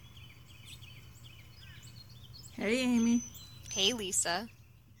Hey, Amy. Hey, Lisa.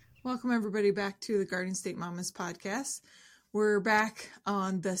 Welcome, everybody, back to the Garden State Mamas podcast. We're back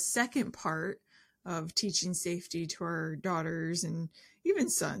on the second part of teaching safety to our daughters and even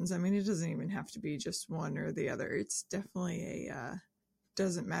sons. I mean, it doesn't even have to be just one or the other. It's definitely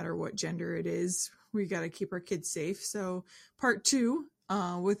doesn't matter what gender it is. We got to keep our kids safe. So, part two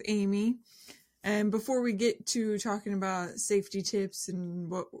with Amy. And before we get to talking about safety tips and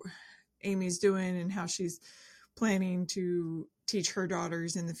what Amy's doing and how she's planning to teach her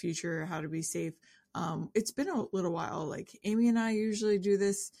daughters in the future how to be safe. It's been a little while. Like Amy and I usually do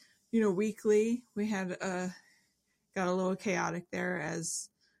this, weekly. We had got a little chaotic there as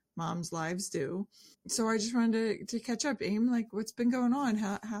moms' lives do. So I just wanted to catch up, Amy. Like, what's been going on?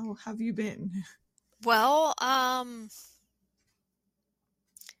 How have you been? Well, I'm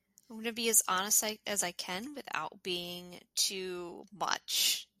going to be as honest as I can without being too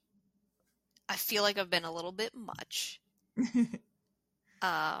much. I feel like I've been a little bit much.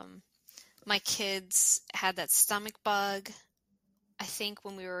 My kids had that stomach bug. I think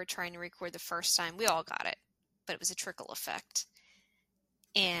when we were trying to record the first time, we all got it, but it was a trickle effect.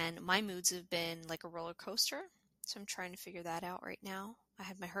 And my moods have been like a roller coaster, so I'm trying to figure that out right now. I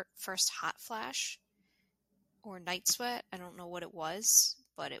had my first hot flash or night sweat. I don't know what it was,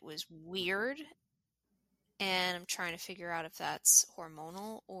 but it was weird. And I'm trying to figure out if that's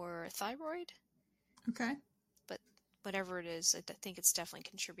hormonal or thyroid. Okay. But whatever it is, I think it's definitely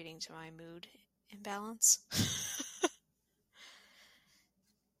contributing to my mood imbalance.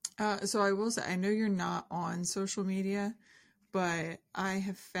 So I will say, I know you're not on social media, but I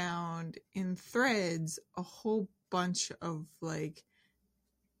have found in Threads a whole bunch of like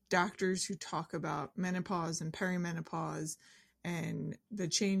doctors who talk about menopause and perimenopause and the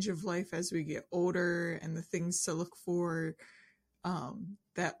change of life as we get older and the things to look for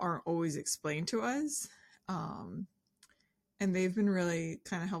that aren't always explained to us. And they've been really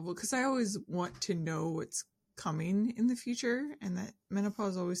kind of helpful because I always want to know what's coming in the future, and that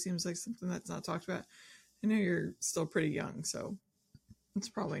menopause always seems like something that's not talked about. I know you're still pretty young, so it's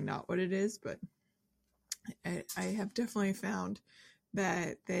probably not what it is, but I have definitely found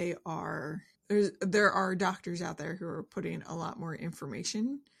that there are doctors out there who are putting a lot more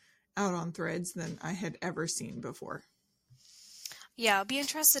information out on Threads than I had ever seen before. Yeah, I'll be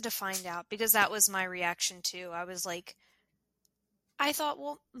interested to find out because that was my reaction too. I was like, I thought,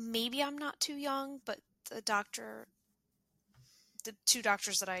 well, maybe I'm not too young, but the two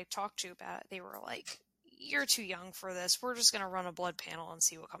doctors that I talked to about it, they were like, you're too young for this. We're just going to run a blood panel and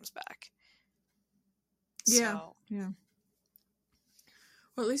see what comes back. Yeah.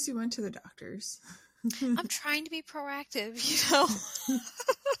 Well, at least you went to the doctors. I'm trying to be proactive,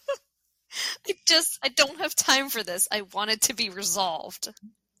 I don't have time for this. I want it to be resolved.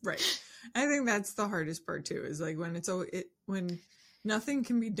 Right. I think that's the hardest part too, is like when nothing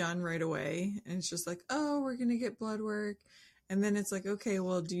can be done right away and it's just like, oh, we're going to get blood work. And then it's like, okay,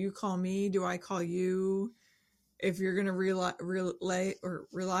 well, do you call me? Do I call you? If you're going to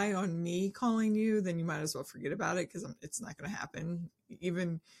rely on me calling you, then you might as well forget about it because it's not going to happen.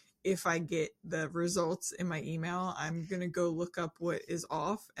 Even if I get the results in my email, I'm going to go look up what is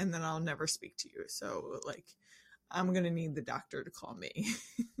off and then I'll never speak to you. So like, I'm going to need the doctor to call me.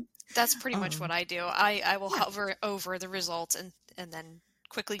 That's pretty much what I do. I will hover over the results and then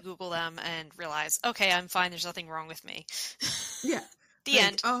quickly Google them and realize, okay, I'm fine. There's nothing wrong with me. Yeah. The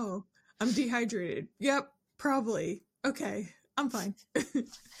end. Oh, I'm dehydrated. Yep, probably. Okay, I'm fine.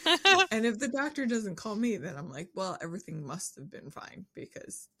 And if the doctor doesn't call me, then I'm like, well, everything must have been fine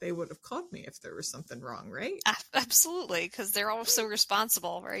because they would have called me if there was something wrong, right? Absolutely, because they're all so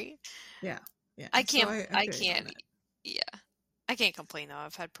responsible, right? Yeah. I can't. Yeah. I can't complain though.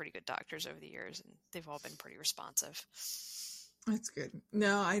 I've had pretty good doctors over the years and they've all been pretty responsive. That's good.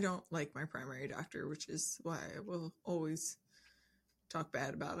 No, I don't like my primary doctor, which is why I will always talk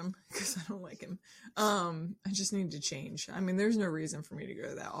bad about him because I don't like him. I just need to change. I mean, there's no reason for me to go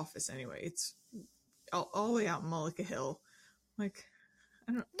to that office anyway. It's all the way out in Mullica Hill. Like,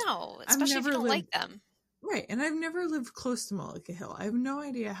 I don't know. Especially if you don't like them. Right, and I've never lived close to Mullica Hill. I have no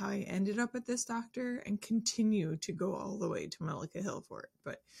idea how I ended up at this doctor and continue to go all the way to Mullica Hill for it.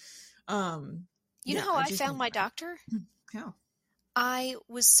 But, you know how I found my doctor? How? I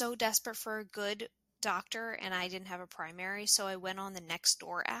was so desperate for a good doctor and I didn't have a primary, so I went on the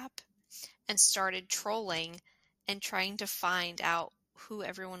Nextdoor app and started trolling and trying to find out who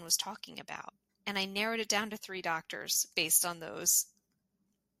everyone was talking about. And I narrowed it down to 3 doctors based on those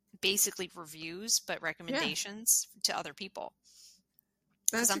basically reviews, but recommendations to other people.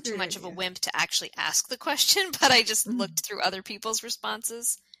 Because I'm too much of a wimp to actually ask the question, but I just looked through other people's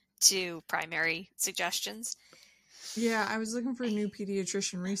responses to primary suggestions. Yeah, I was looking for a new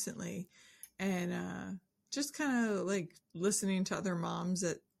pediatrician recently, and just kind of like listening to other moms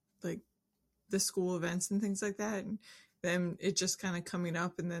at like the school events and things like that, and then it just kind of coming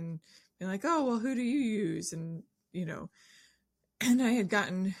up, and then being like, oh, well, who do you use? And you know, and I had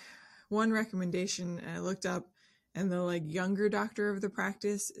gotten one recommendation, and I looked up, and the like younger doctor of the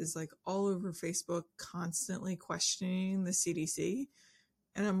practice is like all over Facebook, constantly questioning the CDC,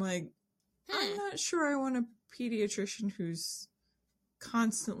 and I'm like, I'm not sure I want a pediatrician who's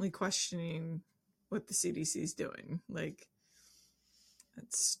constantly questioning what the CDC is doing. Like,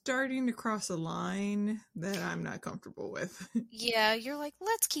 it's starting to cross a line that I'm not comfortable with. Yeah, you're like,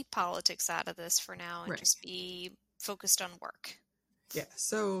 let's keep politics out of this for now and Right. just be focused on work. Yeah.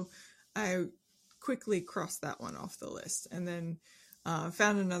 So I quickly crossed that one off the list, and then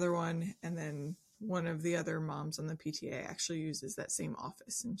found another one, and then one of the other moms on the PTA actually uses that same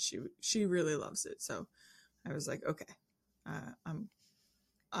office, and she really loves it. So I was like, okay, I'm.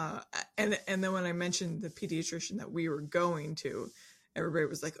 And then when I mentioned the pediatrician that we were going to, everybody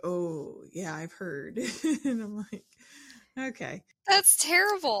was like, "Oh, yeah, I've heard," and I'm like, "Okay." That's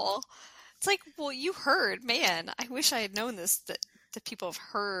terrible. It's like, well, you heard, man. I wish I had known this. That people have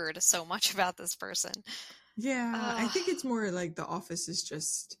heard so much about this person. Yeah, I think it's more like the office is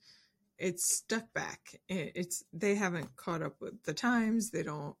just it's stuck back. It's they haven't caught up with the times. They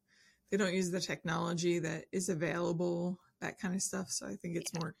don't use the technology that is available, that kind of stuff. So I think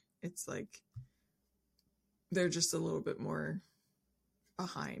it's more it's like they're just a little bit more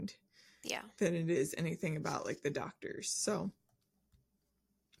behind. Yeah. Than it is anything about like the doctors. So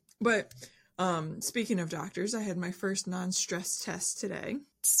but speaking of doctors, I had my first non-stress test today.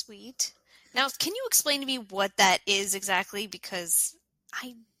 Sweet. Now, can you explain to me what that is exactly? Because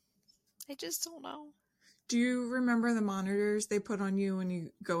I just don't know. Do you remember the monitors they put on you when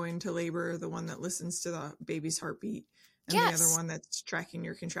you go into labor? The one that listens to the baby's heartbeat and Yes. the other one that's tracking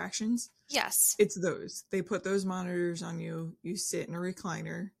your contractions? Yes. It's those. They put those monitors on you. You sit in a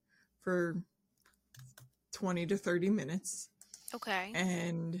recliner for 20 to 30 minutes. Okay.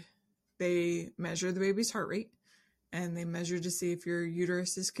 And they measure the baby's heart rate. And they measure to see if your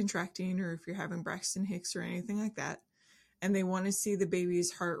uterus is contracting or if you're having Braxton Hicks or anything like that. And they want to see the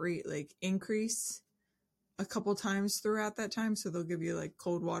baby's heart rate like increase a couple times throughout that time. So they'll give you like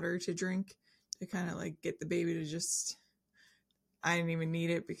cold water to drink to kind of like get the baby to just, I didn't even need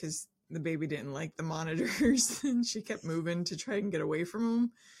it because the baby didn't like the monitors and she kept moving to try and get away from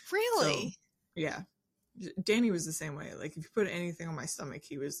them. Really? So, yeah. Danny was the same way. Like if you put anything on my stomach,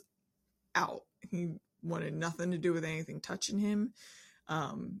 he was out. He wanted nothing to do with anything touching him.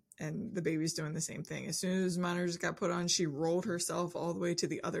 And the baby's doing the same thing. As soon as monitors got put on, she rolled herself all the way to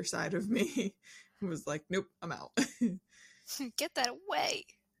the other side of me and was like, nope, I'm out. Get that away.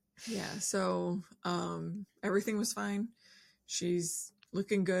 Yeah. So, everything was fine. She's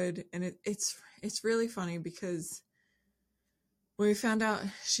looking good. And it's really funny because when we found out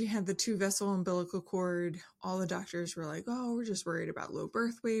she had the 2-vessel umbilical cord, all the doctors were like, oh, we're just worried about low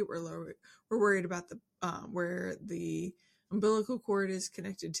birth weight. We're worried about the, where the umbilical cord is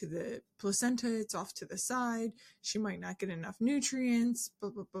connected to the placenta. It's off to the side. She might not get enough nutrients, blah,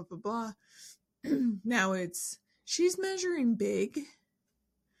 blah, blah, blah, blah. Now she's measuring big.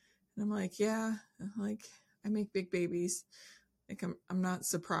 And I'm like, yeah, like I make big babies. Like I'm not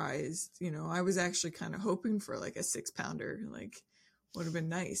surprised. You know, I was actually kind of hoping for like a 6-pounder, like would have been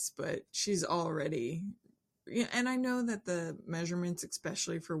nice, but she's already, and I know that the measurements,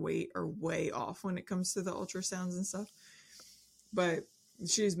 especially for weight, are way off when it comes to the ultrasounds and stuff. But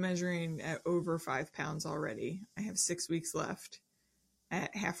she's measuring at over 5 pounds already. I have 6 weeks left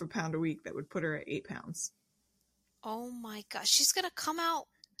at half a pound a week. That would put her at 8 pounds. Oh my gosh. She's going to come out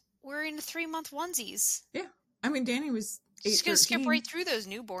wearing the 3-month onesies. Yeah. I mean, Danny was 8, She's going to skip right through those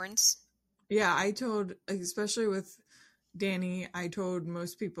newborns. Yeah. I told, especially with Danny, I told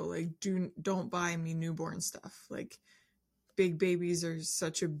most people, like, don't buy me newborn stuff. Like, big babies are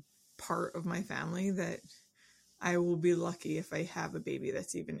such a part of my family that I will be lucky if I have a baby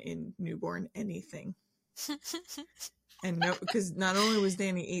that's even in newborn anything. And no, because not only was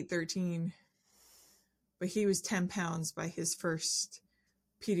Danny 8'13", but he was 10 pounds by his first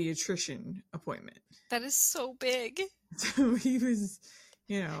pediatrician appointment. That is so big. So he was,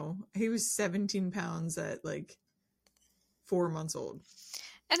 he was 17 pounds at like 4 months old.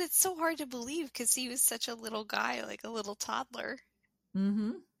 And it's so hard to believe because he was such a little guy, like a little toddler.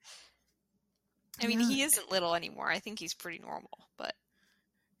 Mm-hmm. I mean, he isn't little anymore. I think he's pretty normal, but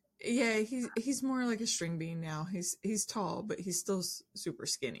yeah, he's more like a string bean now. He's tall, but he's still super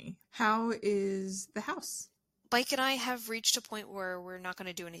skinny. How is the house? Mike and I have reached a point where we're not going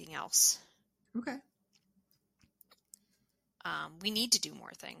to do anything else. Okay. We need to do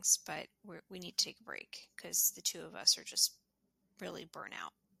more things, but we need to take a break because the two of us are just really burnt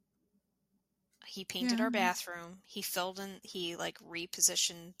out. He painted Yeah. our bathroom. He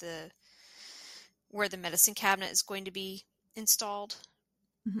repositioned where the medicine cabinet is going to be installed.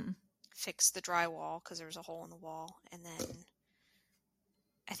 Mm-hmm. Fixed the drywall because there was a hole in the wall. And then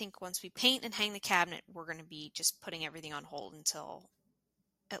I think once we paint and hang the cabinet, we're going to be just putting everything on hold until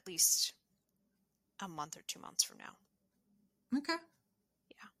at least a month or 2 months from now. Okay.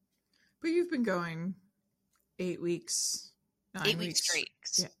 Yeah. But you've been going 8 weeks, 9 8 weeks straight.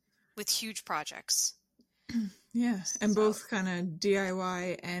 Yeah. With huge projects. Yeah. And both kind of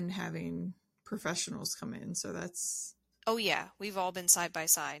DIY and having professionals come in. So that's... Oh, yeah. We've all been side by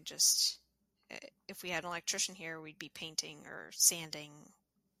side. Just if we had an electrician here, we'd be painting or sanding.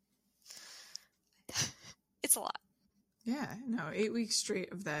 It's a lot. Yeah. No, 8 weeks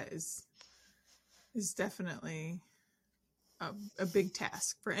straight of that is definitely a big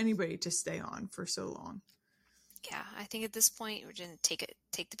task for anybody to stay on for so long. Yeah. I think at this point, we're going to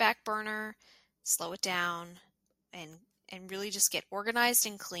take the back burner, slow it down, and really just get organized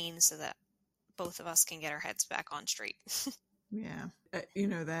and clean so that both of us can get our heads back on straight. Yeah.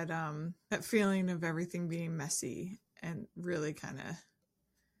 That feeling of everything being messy and really kind of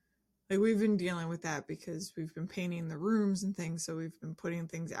like we've been dealing with that because we've been painting the rooms and things. So we've been putting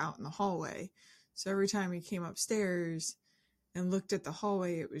things out in the hallway. So every time we came upstairs and looked at the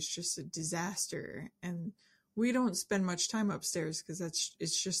hallway, it was just a disaster. And we don't spend much time upstairs because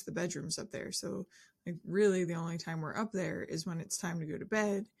it's just the bedrooms up there. So like really the only time we're up there is when it's time to go to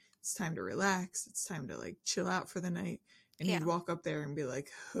bed. It's time to relax. It's time to like chill out for the night. And you'd walk up there and be like,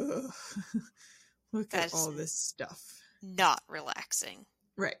 oh, look at all this stuff. Not relaxing.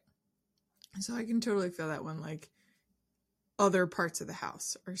 Right. So I can totally feel that when like other parts of the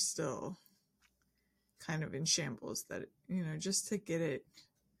house are still kind of in shambles, that, just to get it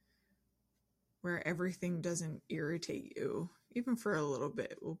where everything doesn't irritate you, even for a little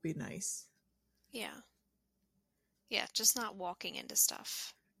bit, will be nice. Yeah. Yeah, just not walking into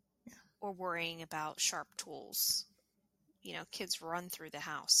stuff. Yeah. Or worrying about sharp tools. Kids run through the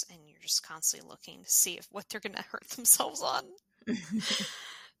house and you're just constantly looking to see what they're going to hurt themselves on.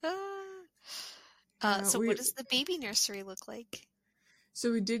 So what does the baby nursery look like?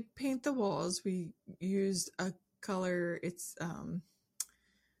 So we did paint the walls. We used a color. It's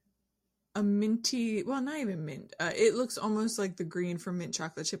a minty, well, not even mint. It looks almost like the green from mint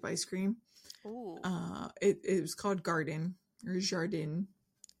chocolate chip ice cream. Ooh. It was called Garden or Jardin.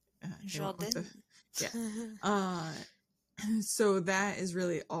 Jardin. Yeah. So that is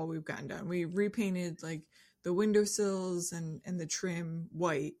really all we've gotten done. We repainted like the windowsills and the trim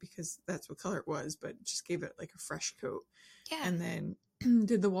white because that's what color it was, but just gave it like a fresh coat. Yeah. And then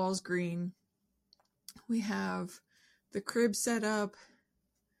did the walls green. We have the crib set up,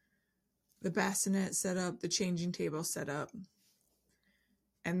 the bassinet set up, the changing table set up.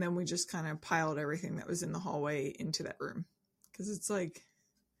 And then we just kind of piled everything that was in the hallway into that room. Because it's like,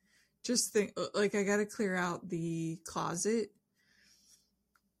 I got to clear out the closet.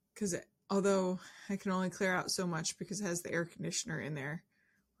 Because although I can only clear out so much because it has the air conditioner in there,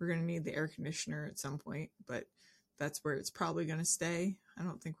 we're going to need the air conditioner at some point. But that's where it's probably going to stay. I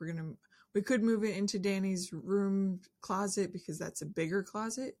don't think we could move it into Danny's room closet because that's a bigger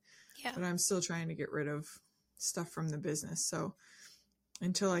closet. Yeah. But I'm still trying to get rid of stuff from the business. So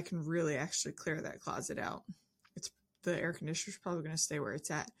until I can really actually clear that closet out, the air conditioner is probably going to stay where it's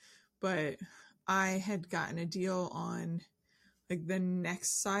at. But I had gotten a deal on like the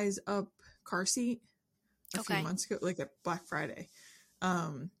next size up car seat a few months ago, like at Black Friday.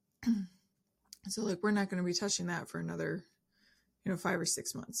 So like we're not going to be touching that for another 5 or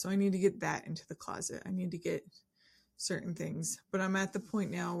 6 months. So I need to get that into the closet. I need to get certain things, but I'm at the point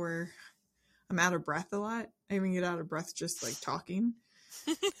now where I'm out of breath a lot. I even get out of breath just like talking.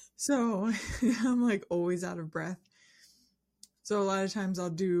 So I'm like always out of breath. So a lot of times I'll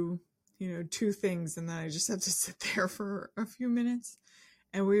do, 2 things and then I just have to sit there for a few minutes.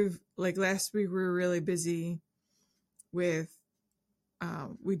 And last week we were really busy with,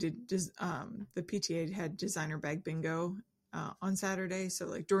 the PTA had designer bag bingo on Saturday. So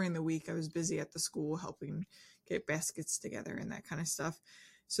like during the week I was busy at the school helping get baskets together and that kind of stuff.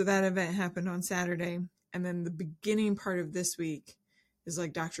 So that event happened on Saturday. And then the beginning part of this week is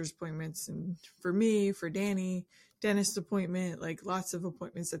like doctor's appointments. And for me, for Danny, dentist appointment, like lots of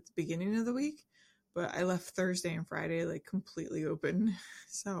appointments at the beginning of the week. But I left Thursday and Friday like completely open.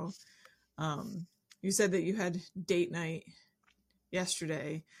 So you said that you had date night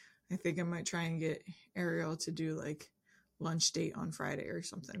yesterday. I think I might try and get Ariel to do like lunch date on Friday or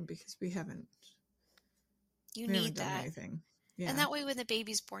something because we haven't done anything. Yeah. And that way when the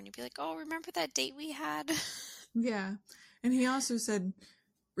baby's born, you'd be like, oh, remember that date we had? Yeah. And he also said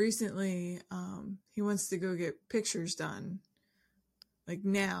recently he wants to go get pictures done like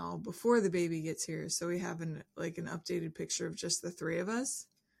now before the baby gets here, so we have an updated picture of just the three of us.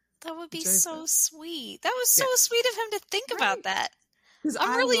 That would be so sweet. That was so sweet of him to think Right. about that.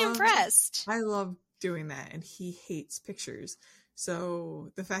 I'm really impressed. I love doing that, and he hates pictures.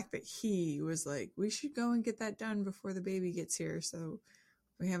 So the fact that he was like, we should go and get that done before the baby gets here, so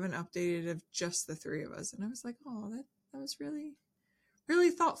we have an updated of just the three of us. And I was like, oh, that was really, really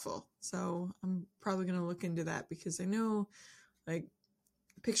thoughtful. So I'm probably going to look into that, because I know like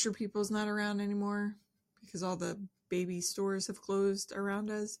Picture People's not around anymore because all the baby stores have closed around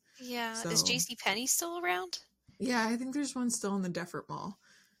us. Yeah. So, is JCPenney still around? Yeah, I think there's one still in the Deffert Mall.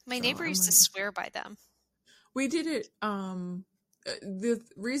 My neighbor used to swear by them. We did it. The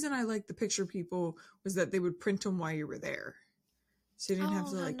reason I liked the Picture People was that they would print them while you were there. So you didn't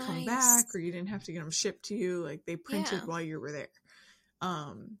have to come back, or you didn't have to get them shipped to you. Like they printed while you were there.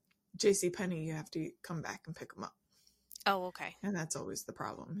 JCPenney, you have to come back and pick them up. Oh, okay. And that's always the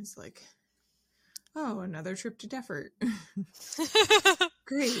problem. It's like, oh, another trip to Deffert.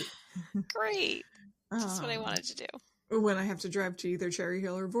 Great. Great. That's what I wanted to do. When I have to drive to either Cherry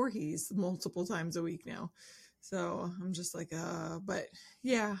Hill or Voorhees multiple times a week now. So I'm just like, but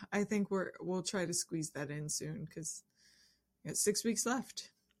yeah, I think we'll try to squeeze that in soon, because we got 6 weeks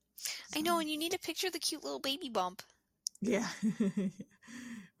left. So. I know, and you need to picture the cute little baby bump. Yeah.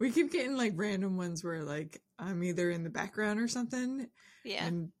 We keep getting like random ones where like I'm either in the background or something. Yeah.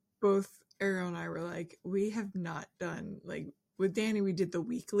 And both Ariel and I were like, we have not done, like with Danny, we did the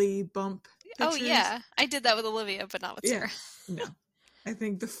weekly bump pictures. Oh yeah, I did that with Olivia, but not with Sarah. No. I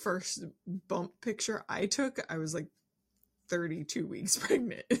think the first bump picture I took, I was like 32 weeks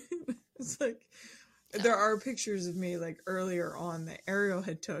pregnant. It's like, there are pictures of me like earlier on that Ariel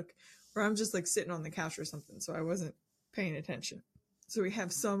had took where I'm just like sitting on the couch or something, so I wasn't paying attention. So we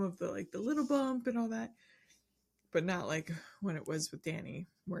have some of the like the little bump and all that, but not like when it was with Danny,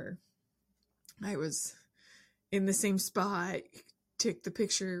 where I was in the same spot, took the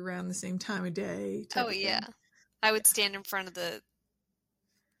picture around the same time of day. Oh yeah. I would stand in front of the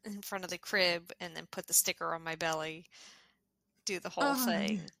crib and then put the sticker on my belly, do the whole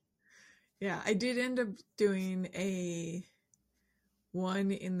thing. Yeah, I did end up doing a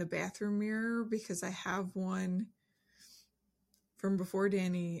one in the bathroom mirror, because I have one from before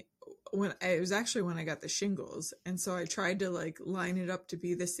Danny, it was actually when I got the shingles, and so I tried to like line it up to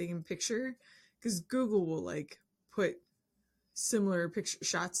be the same picture, because Google will like put similar picture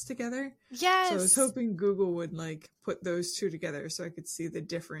shots together. Yes. So I was hoping Google would like put those two together so I could see the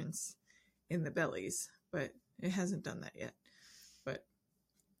difference in the bellies, but it hasn't done that yet. But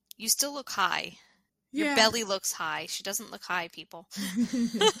you still look high. Yeah. Your belly looks high. She doesn't look high, people.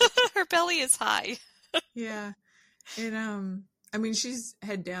 Her belly is high. Yeah. And I mean, she's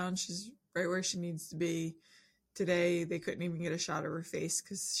head down. She's right where she needs to be. Today, they couldn't even get a shot of her face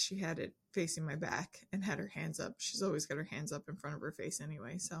because she had it facing my back and had her hands up. She's always got her hands up in front of her face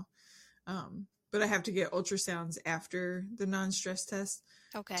anyway. So, but I have to get ultrasounds after the non-stress test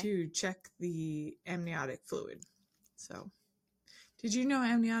to check the amniotic fluid. So, did you know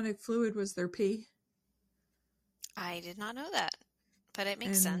amniotic fluid was their pee? I did not know that, but it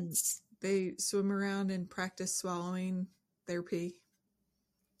makes sense. They swim around and practice swallowing their pee.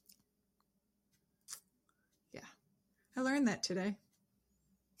 Yeah. I learned that today.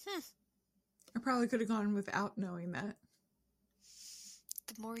 I probably could have gone without knowing that.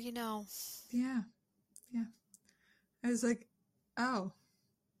 The more you know. Yeah. Yeah. I was like, oh.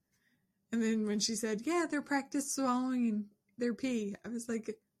 And then when she said, yeah, they're practice swallowing their pee, I was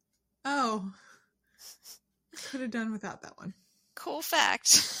like, oh. Could have done without that one. Cool fact.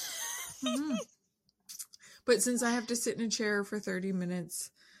 Mm-hmm. But since I have to sit in a chair for 30 minutes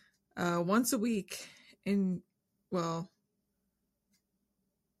once a week,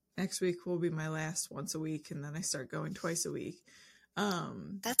 next week will be my last once a week, and then I start going twice a week.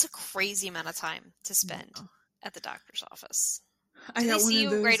 That's a crazy amount of time to spend at the doctor's office. Did they see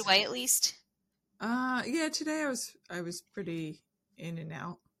you right away at least? Yeah, today I was pretty in and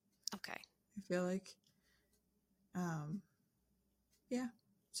out. Okay. I feel like. Yeah,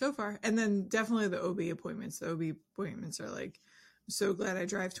 so far. And then definitely the OB appointments. The OB appointments are like, I'm so glad I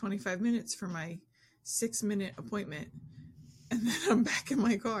drive 25 minutes for my 6-minute appointment. And then I'm back in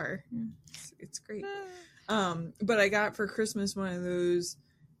my car. It's great. But I got for Christmas one of those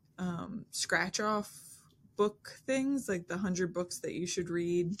scratch off book things, like the 100 books that you should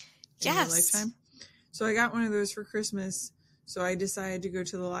read in your lifetime. So I got one of those for Christmas. So I decided to go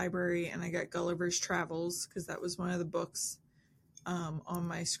to the library and I got Gulliver's Travels, because that was one of the books on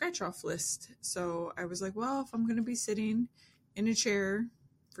my scratch off list. So I was like, well, if I'm going to be sitting in a chair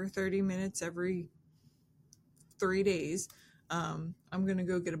for 30 minutes every 3 days, I'm going to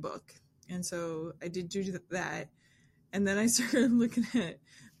go get a book. And so I did do that. And then I started looking at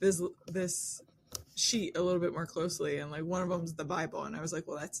this sheet a little bit more closely, and like one of them's the Bible, and I was like,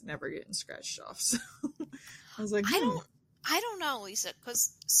 well, that's never getting scratched off. So I was like, I don't know, Lisa,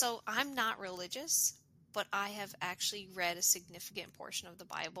 because so I'm not religious, but I have actually read a significant portion of the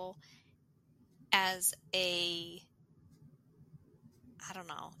Bible as I don't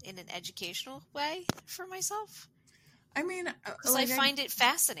know, in an educational way for myself. I mean, because I find it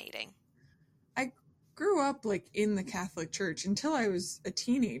fascinating. I grew up like in the Catholic Church until I was a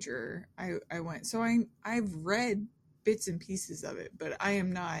teenager. I went, so I've read bits and pieces of it, but I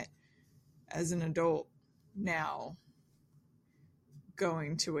am not, as an adult now,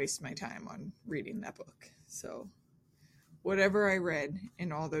 going to waste my time on reading that book. So whatever I read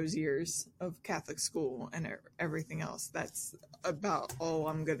in all those years of Catholic school and everything else, that's about all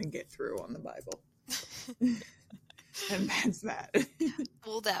I'm going to get through on the Bible. And that's that.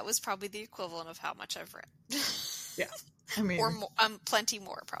 Well, that was probably the equivalent of how much I've read. Yeah. I mean, or more, plenty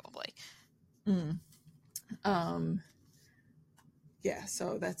more probably. Yeah,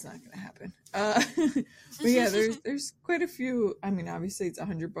 so that's not going to happen. But yeah, there's quite a few. I mean, obviously it's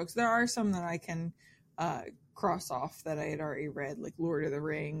 100 books. There are some that I can cross off that I had already read, like Lord of the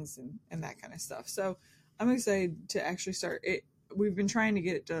Rings and that kind of stuff. So I'm excited to actually start it. We've been trying to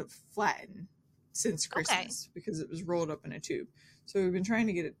get it to flatten since Christmas because it was rolled up in a tube. So we've been trying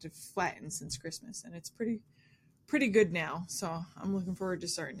to get it to flatten since Christmas, and it's pretty good now. So I'm looking forward to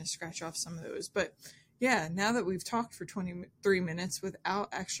starting to scratch off some of those. But yeah, now that we've talked for 23 minutes without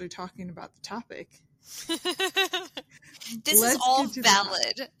actually talking about the topic. This is all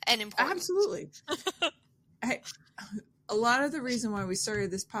valid and important. Absolutely. A lot of the reason why we started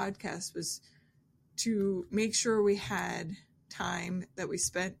this podcast was to make sure we had time that we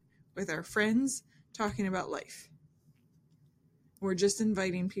spent with our friends talking about life. We're just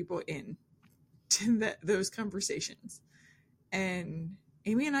inviting people in to those conversations. And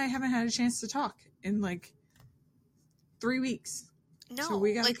Amy and I haven't had a chance to talk in like 3 weeks. No, so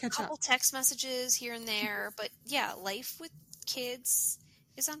we gotta like catch a couple up. Text messages here and there, but yeah, life with kids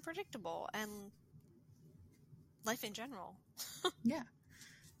is unpredictable, and life in general. Yeah.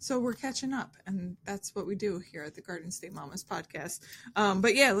 So we're catching up, and that's what we do here at the Garden State Mamas podcast.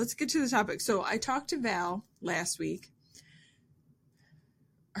 But yeah, let's get to the topic. So I talked to Val last week.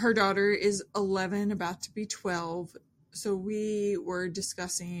 Her daughter is 11, about to be 12. So we were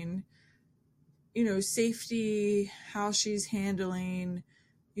discussing, safety, how she's handling,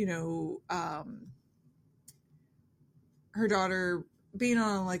 her daughter being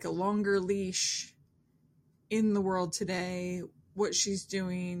on like a longer leash in the world today, what she's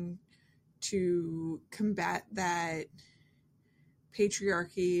doing to combat that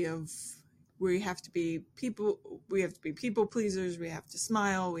patriarchy of we have to be people pleasers, we have to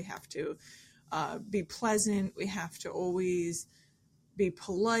smile, we have to be pleasant, we have to always be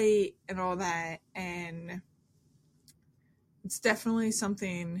polite and all that. And it's definitely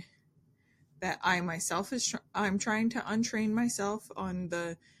something that I myself I'm trying to untrain myself on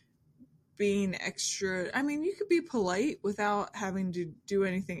the being extra. I mean, you could be polite without having to do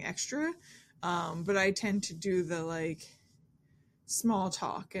anything extra. But I tend to do the like small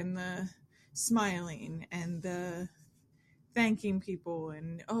talk and the smiling and the thanking people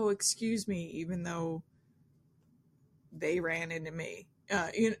and, oh, excuse me, even though they ran into me,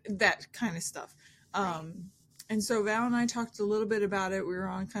 that kind of stuff. Right. And so Val and I talked a little bit about it. We were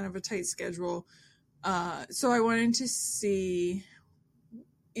on kind of a tight schedule. So I wanted to see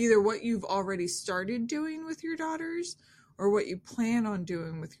either what you've already started doing with your daughters or what you plan on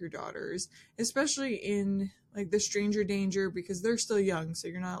doing with your daughters, especially in like the stranger danger, because they're still young. So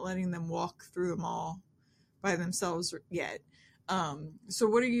you're not letting them walk through the mall by themselves yet. So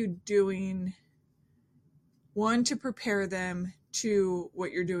what are you doing, one, to prepare them, to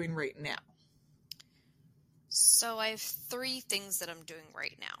what you're doing right now? So I have 3 things that I'm doing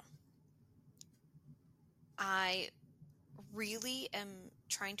right now. I really am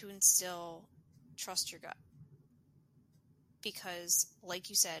trying to instill trust your gut. Because, like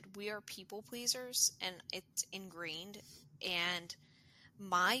you said, we are people pleasers, and it's ingrained. And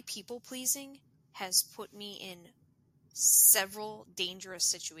my people pleasing has put me in several dangerous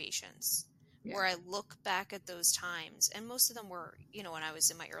situations where I look back at those times, and most of them were, when I was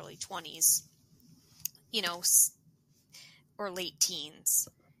in my early 20s, or late teens.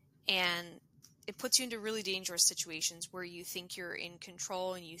 And it puts you into really dangerous situations where you think you're in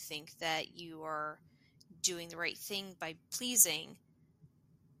control and you think that you are doing the right thing by pleasing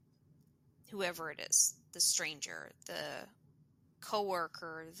whoever it is, the stranger, the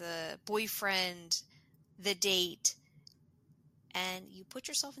coworker, the boyfriend, the date, and you put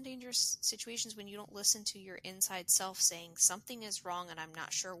yourself in dangerous situations when you don't listen to your inside self saying something is wrong and I'm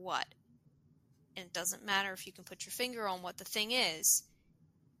not sure what. And it doesn't matter if you can put your finger on what the thing is.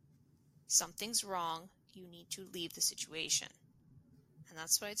 Something's wrong. You need to leave the situation. And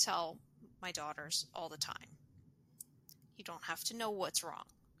that's what I tell my daughters all the time. You don't have to know what's wrong.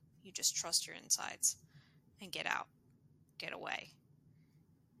 You just trust your insides and get out. Get away.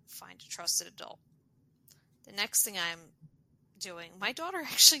 Find a trusted adult. The next thing I'm doing, my daughter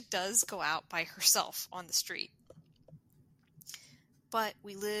actually does go out by herself on the street. But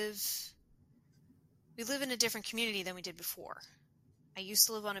we live in a different community than we did before. I used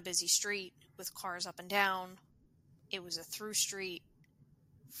to live on a busy street with cars up and down. It was a through street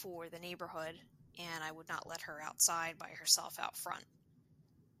for the neighborhood, and I would not let her outside by herself out front.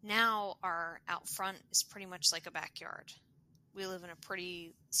 Now our out front is pretty much like a backyard. We live in a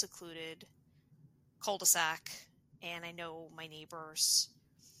pretty secluded cul-de-sac, and I know my neighbors.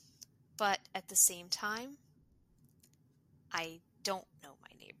 But at the same time, I don't know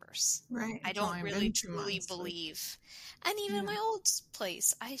my neighbors. Right. I don't really truly believe. And even in my old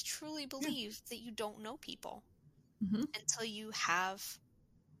place, I truly believe that you don't know people until you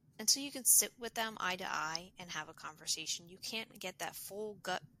can sit with them eye to eye and have a conversation. You can't get that full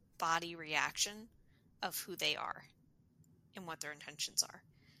gut body reaction of who they are and what their intentions are.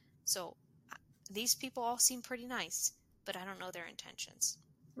 So these people all seem pretty nice, but I don't know their intentions.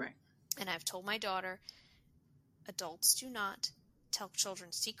 Right. And I've told my daughter, adults do not tell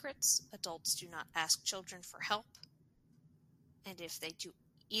children secrets. Adults do not ask children for help. And if they do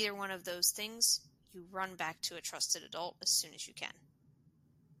either one of those things, you run back to a trusted adult as soon as you can.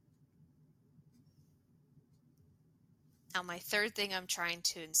 Now, my third thing I'm trying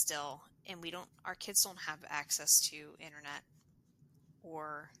to instill, and our kids don't have access to internet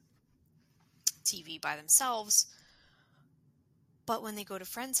or TV by themselves, but when they go to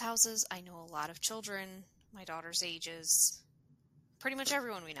friends' houses, I know a lot of children, my daughter's ages, pretty much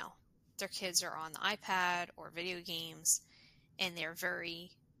everyone we know, their kids are on the iPad or video games, and they're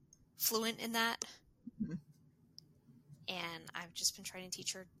very fluent in that. Mm-hmm. And I've just been trying to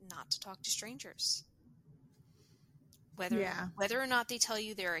teach her not to talk to strangers. Whether or not they tell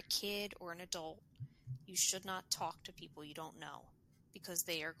you they're a kid or an adult, you should not talk to people you don't know, because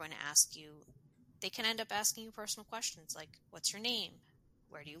they are going to ask you, they can end up asking you personal questions like, what's your name?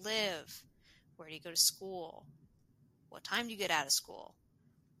 Where do you live? Where do you go to school? What time do you get out of school?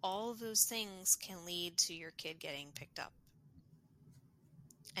 All of those things can lead to your kid getting picked up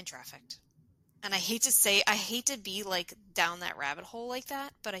and trafficked. And I hate to be like down that rabbit hole like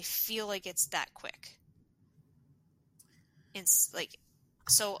that, but I feel like it's that quick. It's like,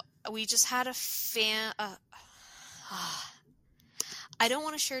 so we just had a I don't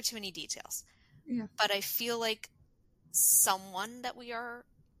want to share too many details, but I feel like someone that we are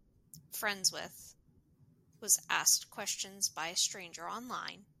friends with was asked questions by a stranger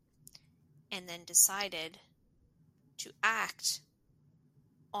online and then decided to act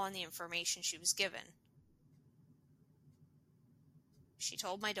on the information she was given. She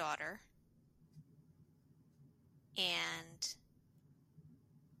told my daughter, and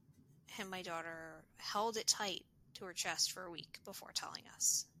my daughter held it tight to her chest for a week before telling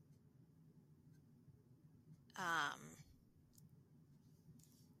us.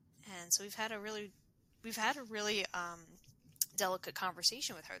 And so we've had a really delicate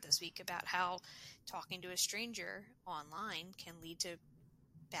conversation with her this week about how talking to a stranger online can lead to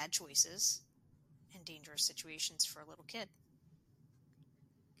bad choices and dangerous situations for a little kid.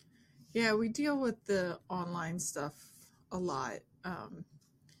 Yeah, we deal with the online stuff a lot.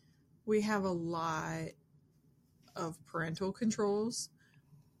 We have a lot of parental controls,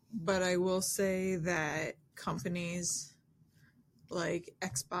 but I will say that companies like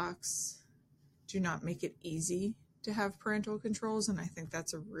Xbox do not make it easy to have parental controls, and I think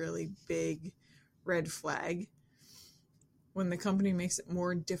that's a really big red flag. When the company makes it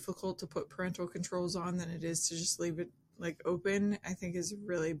more difficult to put parental controls on than it is to just leave it like open, I think is a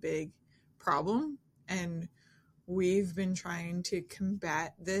really big problem. And we've been trying to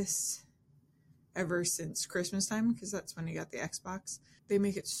combat this ever since Christmas time, because that's when you got the Xbox. They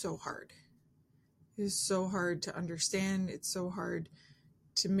make it so hard. It is so hard to understand. It's so hard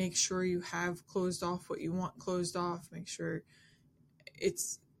to make sure you have closed off what you want closed off. Make sure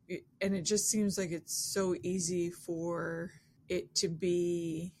and it just seems like it's so easy for it to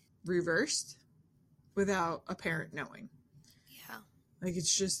be reversed without a parent knowing. Yeah. Like,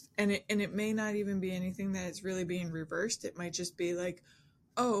 it's just, and it may not even be anything that is really being reversed. It might just be like,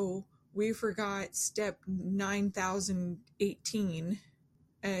 oh, we forgot step 9018,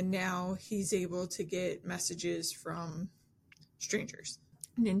 and now he's able to get messages from strangers.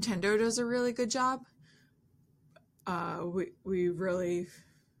 Nintendo does a really good job. We really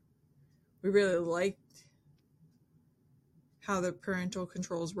liked how the parental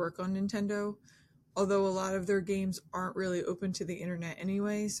controls work on Nintendo, although a lot of their games aren't really open to the internet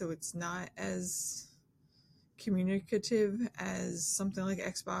anyway, so it's not as communicative as something like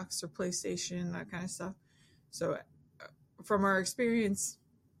Xbox or PlayStation, that kind of stuff. So from our experience,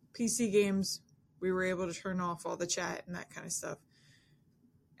 PC games, we were able to turn off all the chat and that kind of stuff.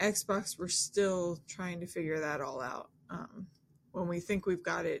 Xbox, we're still trying to figure that all out. When we think we've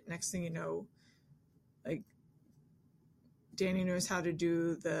got it, next thing you know, like, Danny knows how to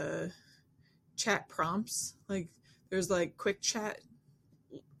do the chat prompts. Like, there's like quick chat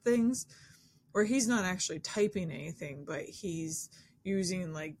things where he's not actually typing anything, but he's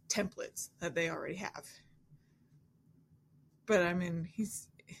using like templates that they already have. But I mean,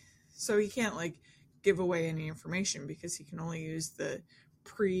 so he can't like give away any information because he can only use the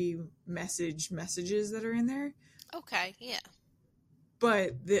messages that are in there. Okay, yeah.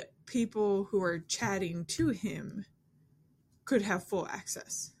 But the people who are chatting to him could have full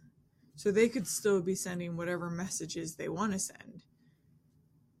access. So they could still be sending whatever messages they want to send.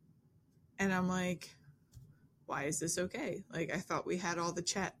 And I'm like, why is this okay? Like, I thought we had all the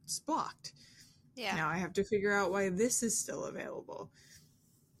chats blocked. Yeah. Now I have to figure out why this is still available.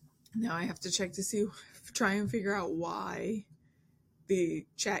 Now I have to check to try and figure out why the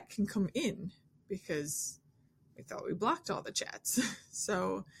chat can come in, because we thought we blocked all the chats.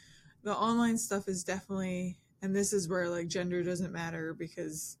 So the online stuff is definitely, and this is where like gender doesn't matter,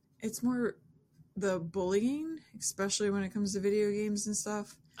 because it's more the bullying, especially when it comes to video games and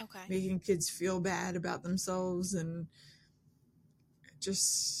stuff. Okay. Making kids feel bad about themselves, and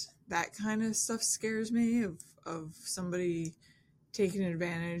just that kind of stuff scares me, of somebody taking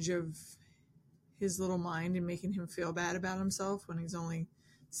advantage of his little mind and making him feel bad about himself when he's only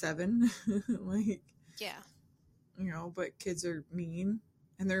 7. Like, yeah. You know, but kids are mean,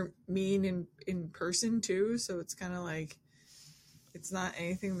 and they're mean in person too, so it's kind of like, it's not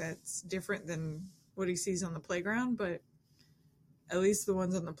anything that's different than what he sees on the playground, but at least the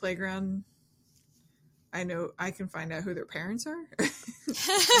ones on the playground, I know I can find out who their parents are.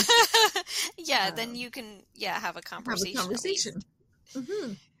 Yeah, then you can, have a conversation.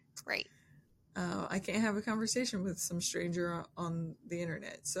 Mm-hmm. Right. I can't have a conversation with some stranger on the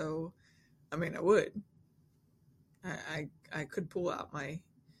internet, so, I mean, I would. I could pull out my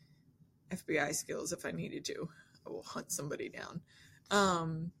FBI skills if I needed to. I will hunt somebody down.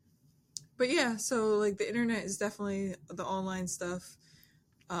 But yeah, so like the internet is definitely the online stuff.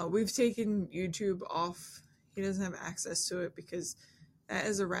 We've taken YouTube off. He doesn't have access to it because that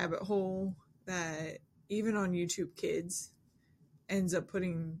is a rabbit hole that even on YouTube Kids ends up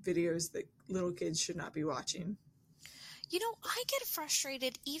putting videos that little kids should not be watching. You know, I get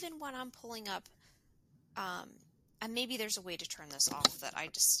frustrated even when I'm pulling up, and maybe there's a way to turn this off that I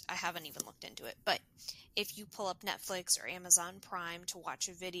haven't even looked into it. But if you pull up Netflix or Amazon Prime to watch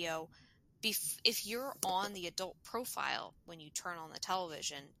a video, if you're on the adult profile when you turn on the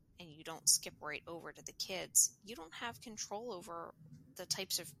television and you don't skip right over to the kids, you don't have control over the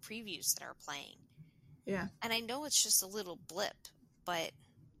types of previews that are playing. Yeah. And I know it's just a little blip, but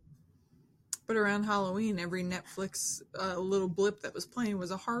around Halloween, every Netflix little blip that was playing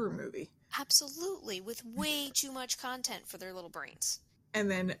was a horror movie. Absolutely, with way too much content for their little brains. And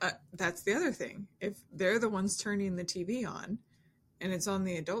then that's the other thing. If they're the ones turning the TV on and it's on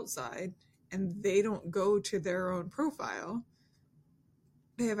the adult side and they don't go to their own profile,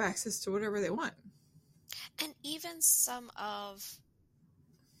 they have access to whatever they want. And even some of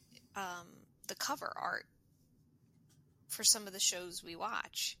the cover art for some of the shows we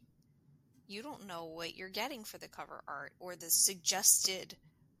watch, you don't know what you're getting for the cover art or the suggested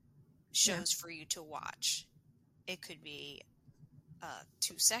shows for you to watch. It could be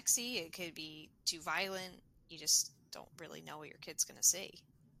too sexy, it could be too violent. You just don't really know what your kid's going to see.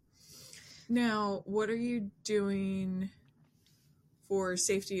 Now, what are you doing for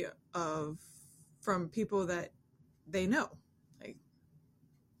safety from people that they know? Like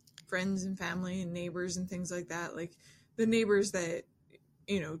friends and family and neighbors and things like that. Like the neighbors that,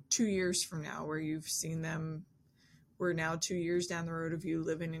 2 years from now, where you've seen them, we're now 2 years down the road of you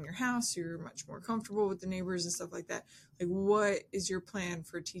living in your house, you're much more comfortable with the neighbors and stuff like that. Like, what is your plan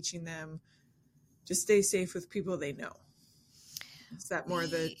for teaching them to to stay safe with people they know? Is that more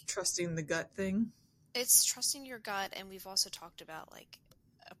the trusting the gut thing? It's trusting your gut, and we've also talked about like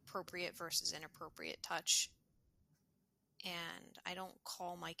appropriate versus inappropriate touch. And I don't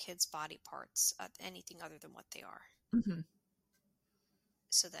call my kids' body parts anything other than what they are, Mm-hmm.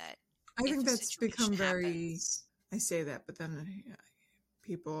 so that I if think a that's situation become very, happens, I say that, but then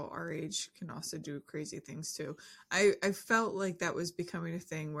people our age can also do crazy things too. I felt like that was becoming a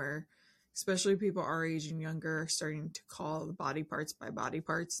thing where, especially people our age and younger, are starting to call the body parts by body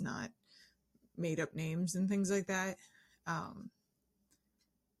parts, not made up names and things like that. Um,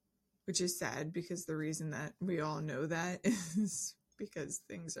 which is sad because the reason that we all know that is because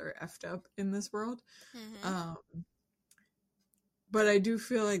things are effed up in this world. mm-hmm. Um, but I do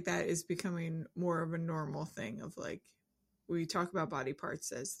feel like that is becoming more of a normal thing of like, we talk about body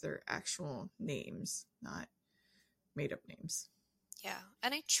parts as their actual names, not made up names. Yeah.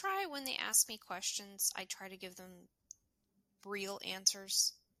 And I try, when they ask me questions, I try to give them real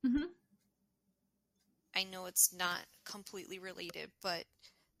answers. Mm-hmm. I know it's not completely related, but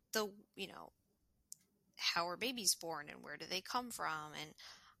you know, how are babies born and where do they come from? And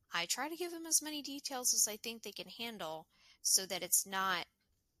I try to give them as many details as I think they can handle, so that it's not,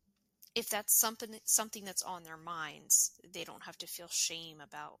 if that's something that's on their minds, they don't have to feel shame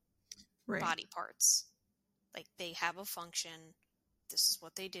about Right. body parts. Like, they have a function, this is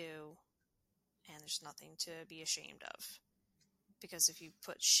what they do, and there's nothing to be ashamed of. Because if you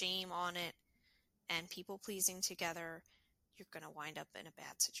put shame on it and people pleasing together, you're going to wind up in a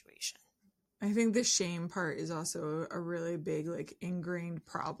bad situation. I think the shame part is also a really big, like, ingrained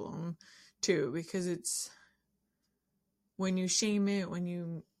problem too, because it's when you shame it, when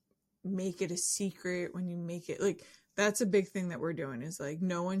you make it a secret, when you make it like, that's a big thing that we're doing is like,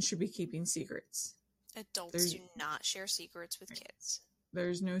 no one should be keeping secrets. Adults do not share secrets with kids.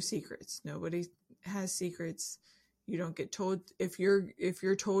 There's no secrets. Nobody has secrets. You don't get told if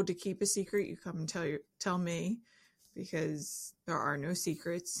you're told to keep a secret, you come and tell me, because there are no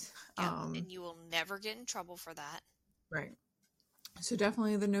secrets. Yep, and you will never get in trouble for that. Right. So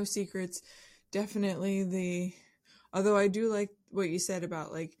definitely the no secrets. Definitely although I do like what you said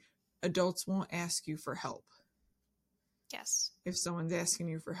about like adults won't ask you for help. Yes. If someone's asking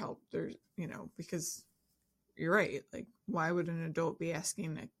you for help, there's, because you're right. Like, why would an adult be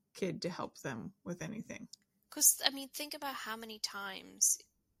asking a kid to help them with anything? Because, I mean, think about how many times,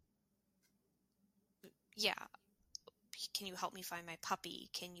 yeah, can you help me find my puppy?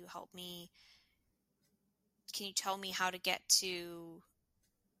 Can you tell me how to get to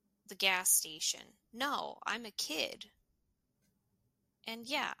the gas station? No, I'm a kid. And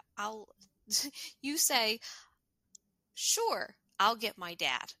yeah, you say, sure, I'll get my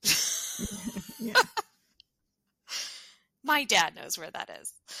dad. Yeah. My dad knows where that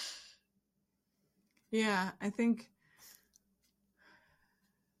is. Yeah, I think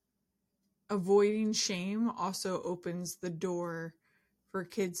avoiding shame also opens the door for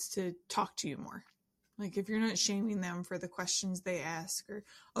kids to talk to you more. Like, if you're not shaming them for the questions they ask, or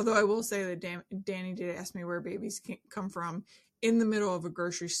although I will say that Danny did ask me where babies come from in the middle of a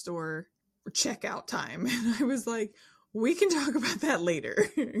grocery store checkout time, and I was like, we can talk about that later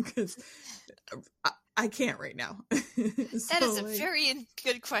because I can't right now. That is a very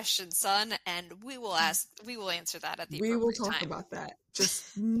good question, son, and we will answer that at the appropriate time. We will talk about that,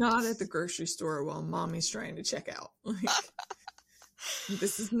 just not at the grocery store while mommy's trying to check out. Like,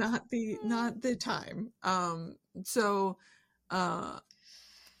 this is not the time. So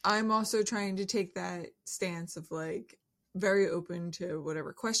I'm also trying to take that stance of like very open to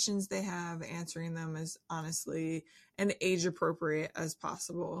whatever questions they have, answering them as honestly and age appropriate as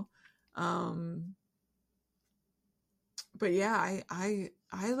possible. But yeah, I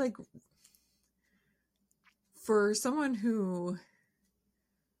like, for someone who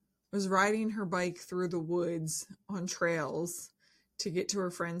was riding her bike through the woods on trails to get to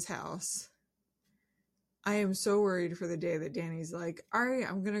her friend's house, I am so worried for the day that Danny's like, all right,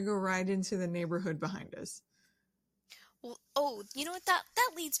 I'm going to go ride into the neighborhood behind us. Well, you know what? That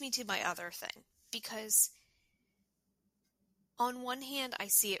leads me to my other thing, because on one hand, I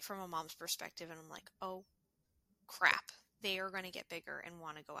see it from a mom's perspective, and I'm like, oh, crap. They are going to get bigger and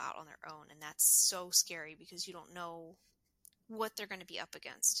want to go out on their own, and that's so scary because you don't know what they're going to be up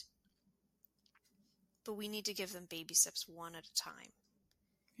against. But we need to give them baby steps one at a time.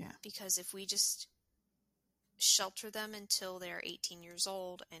 Yeah. Because if we just shelter them until they're 18 years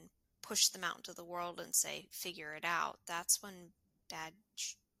old and push them out into the world and say, figure it out, that's when bad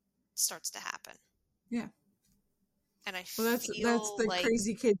starts to happen. Yeah. And I that's the like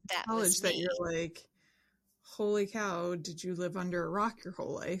crazy kid in that college that you're like, holy cow, did you live under a rock your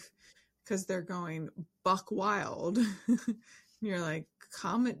whole life? Because they're going buck wild. You're like,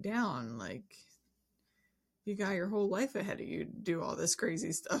 calm it down. Like, you got your whole life ahead of you to do all this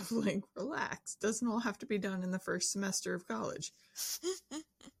crazy stuff. Like, relax. Doesn't all have to be done in the first semester of college.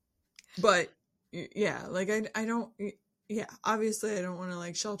 But yeah, like I don't, yeah, obviously I don't want to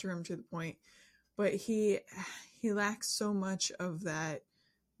like shelter him to the point, but he lacks so much of that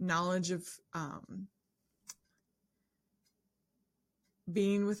knowledge of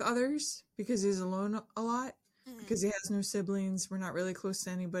being with others because he's alone a lot, because he has no siblings. We're not really close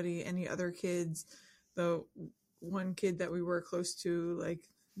to anybody, any other kids. The one kid that we were close to, like,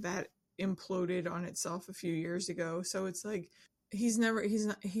 that imploded on itself a few years ago. So it's like he's I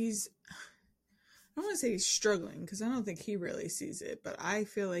don't want to say he's struggling, because I don't think he really sees it, but I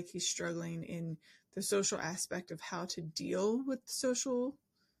feel like he's struggling in the social aspect of how to deal with social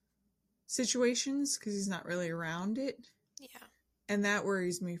situations, because he's not really around it. Yeah. And that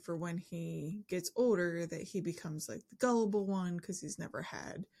worries me for when he gets older, that he becomes like the gullible one, because he's never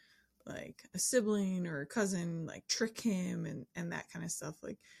had like a sibling or a cousin like trick him and that kind of stuff.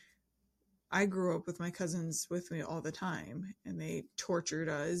 Like, I grew up with my cousins with me all the time, and they tortured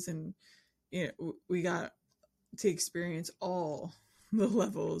us, and we got to experience all the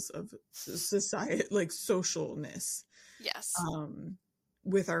levels of society, like socialness. Yes.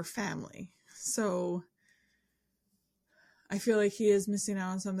 With our family. So I feel like he is missing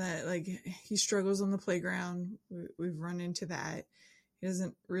out on some of that. Like, he struggles on the playground. We've run into that. He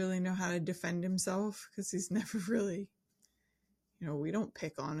doesn't really know how to defend himself, because he's never really, we don't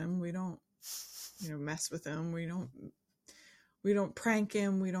pick on him. We don't, mess with him. We don't prank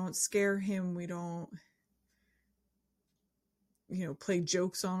him. We don't scare him. We don't, play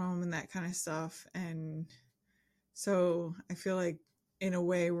jokes on him and that kind of stuff. And so I feel like, in a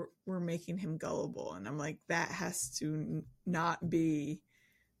way, we're making him gullible. And I'm like, that has to not be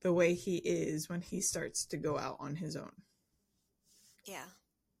the way he is when he starts to go out on his own. Yeah.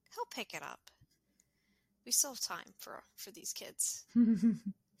 He'll pick it up. We still have time for these kids. And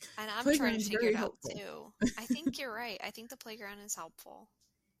I'm trying to figure it out too. I think you're right. I think the playground is helpful.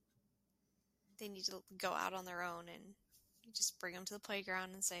 They need to go out on their own, and you just bring them to the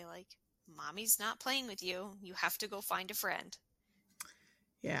playground and say, like, Mommy's not playing with you. You have to go find a friend.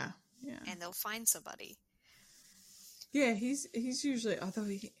 Yeah. And they'll find somebody. Yeah, he's usually, although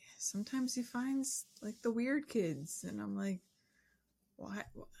sometimes he finds like the weird kids, and I'm like, why?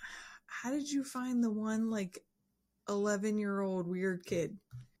 How did you find the one like 11-year-old weird kid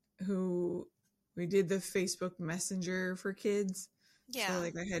who we did the Facebook Messenger for kids? Yeah. So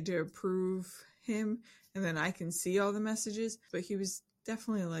like I had to approve him, and then I can see all the messages. But he was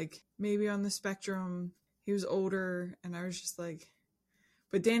definitely like maybe on the spectrum. He was older, and I was just like,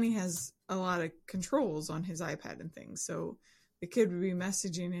 but Danny has a lot of controls on his iPad and things. So the kid would be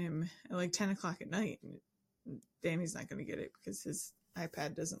messaging him at like 10 o'clock at night, and Danny's not going to get it because his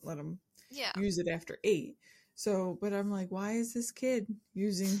iPad doesn't let him use it after 8. So, but I'm like, why is this kid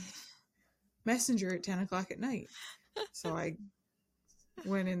using Messenger at 10 o'clock at night? So I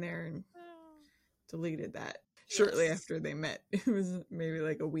went in there and deleted that shortly after they met. It was maybe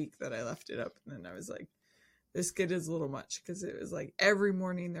like a week that I left it up, and then I was like, this kid is a little much, because it was like every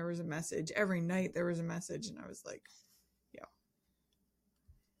morning there was a message, every night there was a message, and I was like, yeah.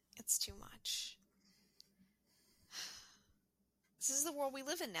 It's too much. This is the world we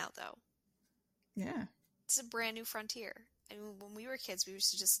live in now, though. Yeah. It's a brand new frontier. I mean, when we were kids, we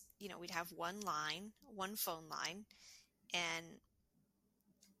used to just, we'd have one phone line, and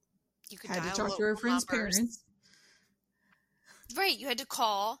you could had dial to talk to our friends' parents. Right, you had to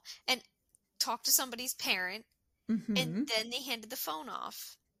call and talk to somebody's parent, and then they handed the phone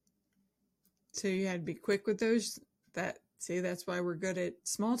off. So you had to be quick with those. That's why we're good at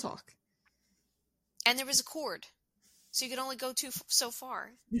small talk. And there was a cord, so you could only go so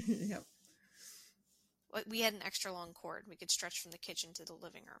far. Yep. We had an extra long cord. We could stretch from the kitchen to the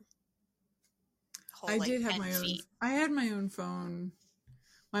living room. I did have my own. I had my own phone.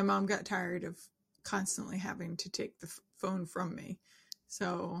 My mom got tired of constantly having to take the phone from me.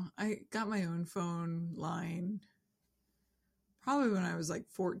 So I got my own phone line probably when I was like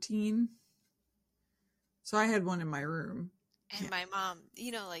 14. So I had one in my room. And my mom,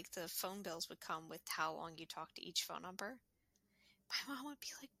 like the phone bills would come with how long you talked to each phone number. My mom would be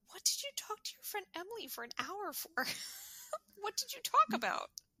like, what did you talk to your friend Emily for an hour for? What did you talk about?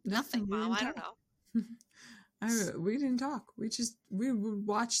 Nothing, Mom. I don't know. We didn't talk. We would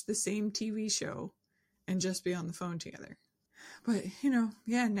watch the same TV show and just be on the phone together. But,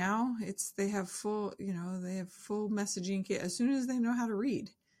 now they have full messaging kit as soon as they know how to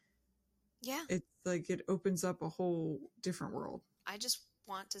read. Yeah. It's like it opens up a whole different world. I just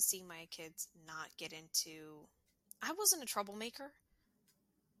want to see my kids not get into... I wasn't a troublemaker,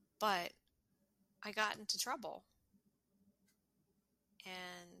 but I got into trouble.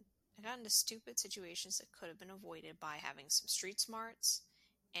 And I got into stupid situations that could have been avoided by having some street smarts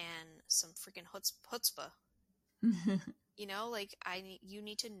and some freaking chutzpah. You know, like you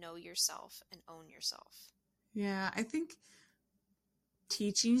need to know yourself and own yourself. Yeah, I think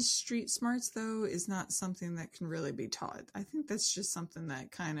teaching street smarts, though, is not something that can really be taught. I think that's just something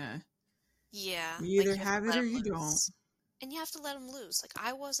that kind of, Yeah, you either like have it or you don't. And you have to let them loose. Like,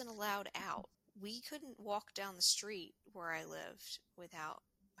 I wasn't allowed out. We couldn't walk down the street where I lived without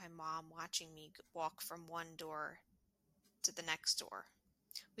my mom watching me walk from one door to the next door.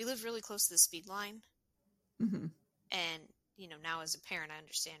 We lived really close to the speed line. Mm-hmm. And, you know, now as a parent, I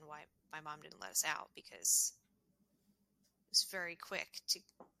understand why my mom didn't let us out, because it was very quick to,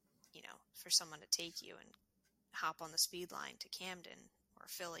 you know, for someone to take you and hop on the speed line to Camden or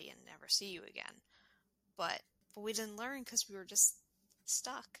Philly and never see you again. But we didn't learn because we were just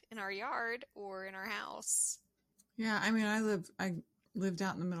stuck in our yard or in our house. Yeah, I mean, I lived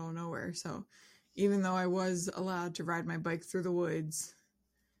out in the middle of nowhere, so even though I was allowed to ride my bike through the woods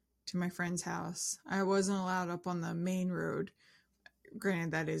to my friend's house, I wasn't allowed up on the main road.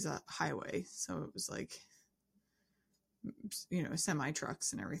 Granted, that is a highway, so it was like, you know, semi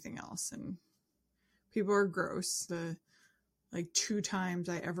trucks and everything else, and people are gross. The like 2 times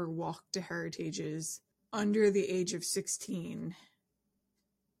I ever walked to Heritage's under the age of 16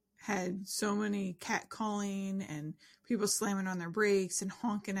 had so many catcalling and people slamming on their brakes and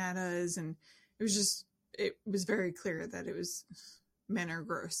honking at us, and it was very clear that it was, men are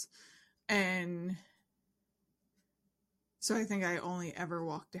gross. And so I think I only ever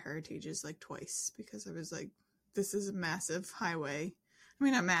walked to Heritage's like twice, because I was like, this is a massive highway. I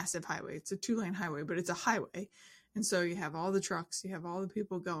mean, not massive highway, it's a 2-lane highway, but it's a highway. And so you have all the trucks, you have all the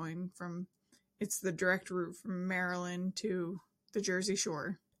people going from, it's the direct route from Maryland to the Jersey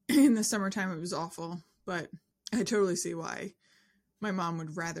Shore. In the summertime, it was awful, but I totally see why my mom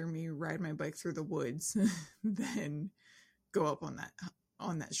would rather me ride my bike through the woods than go up on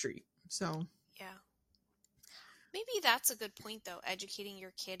that street. So yeah, maybe that's a good point, though, educating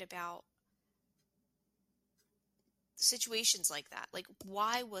your kid about situations like that. Like,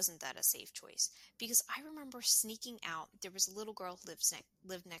 why wasn't that a safe choice? Because I remember sneaking out. There was a little girl who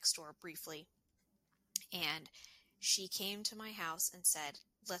lived next door briefly, and she came to my house and said,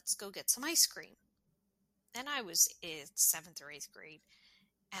 let's go get some ice cream. And I was in 7th or 8th grade.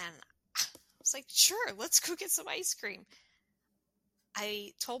 And I was like, sure, let's go get some ice cream.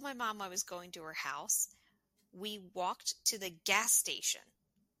 I told my mom I was going to her house. We walked to the gas station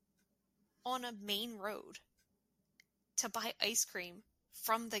on a main road to buy ice cream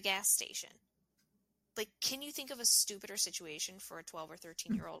from the gas station. Like, can you think of a stupider situation for a 12 or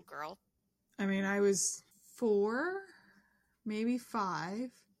 13-year-old girl? I mean, I was 4, maybe 5,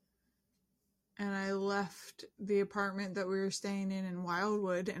 and I left the apartment that we were staying in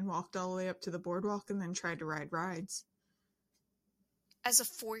Wildwood and walked all the way up to the boardwalk and then tried to ride rides. As a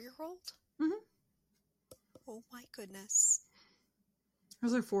 4-year-old? Mm-hmm. Oh my goodness. I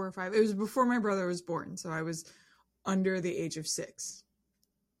was like 4 or 5. It was before my brother was born, so I was under the age of 6.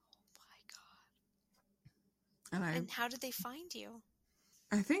 Oh my God. And how did they find you?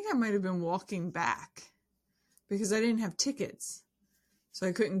 I think I might have been walking back because I didn't have tickets, so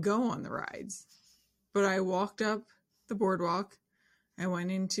I couldn't go on the rides. But I walked up the boardwalk. I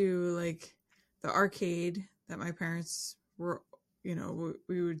went into like the arcade that my parents were, you know,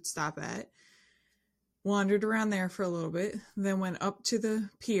 we would stop at. Wandered around there for a little bit, then went up to the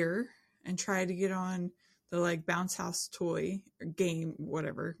pier and tried to get on the like bounce house toy or game,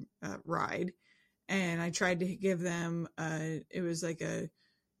 whatever, ride. And I tried to give them, it was like a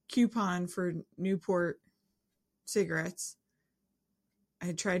coupon for Newport cigarettes.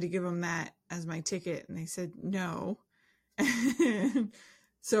 I tried to give them that as my ticket and they said no.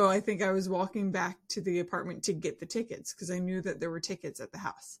 So I think I was walking back to the apartment to get the tickets because I knew that there were tickets at the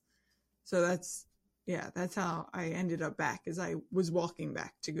house. So that's how I ended up back, is I was walking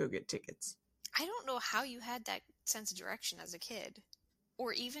back to go get tickets. I don't know how you had that sense of direction as a kid,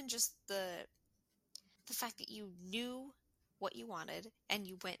 or even just the fact that you knew what you wanted and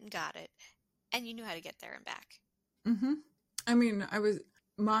you went and got it and you knew how to get there and back. Mm-hmm. I mean,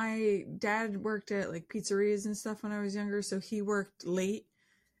 my dad worked at like pizzerias and stuff when I was younger, so he worked late,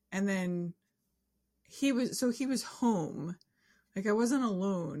 and then he was home. Like, I wasn't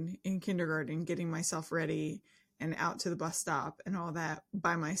alone in kindergarten getting myself ready and out to the bus stop and all that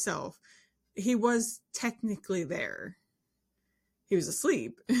by myself. He was technically there. He was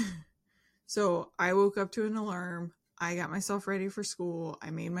asleep. So I woke up to an alarm. I got myself ready for school.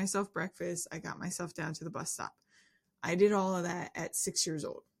 I made myself breakfast. I got myself down to the bus stop. I did all of that at 6 years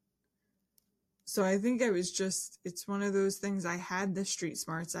old. So I think it's one of those things. I had the street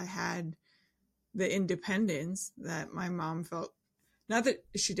smarts. I had the independence that my mom felt. Not that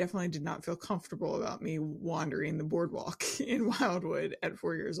she definitely did not feel comfortable about me wandering the boardwalk in Wildwood at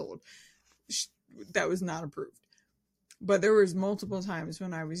 4 years old. That was not approved. But there was multiple times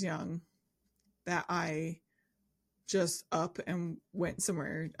when I was young that I just up and went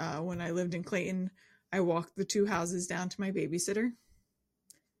somewhere. When I lived in Clayton, I walked the 2 houses down to my babysitter.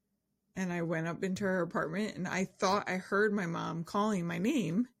 And I went up into her apartment, and I thought I heard my mom calling my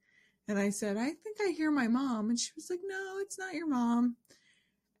name. And I said, I think I hear my mom. And she was like, no, it's not your mom.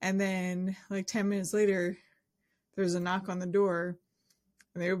 And then like 10 minutes later, there was a knock on the door,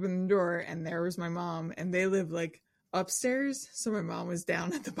 and they opened the door, and there was my mom, and they lived like upstairs. So my mom was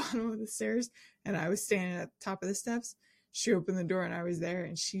down at the bottom of the stairs, and I was standing at the top of the steps. She opened the door, and I was there,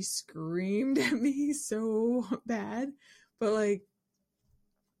 and she screamed at me so bad. But like,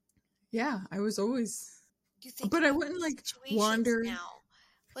 yeah, I was always, You think but I about wouldn't like situations wander. now.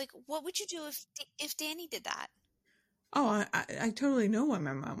 Like, what would you do if Danny did that? Oh, I totally know why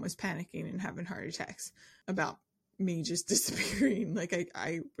my mom was panicking and having heart attacks about me just disappearing. Like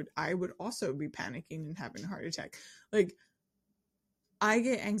I would also be panicking and having a heart attack. Like I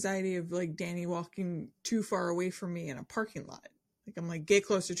get anxiety of like Danny walking too far away from me in a parking lot. Like I'm like, get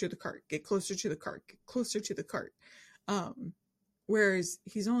closer to the cart, get closer to the cart, get closer to the cart. Whereas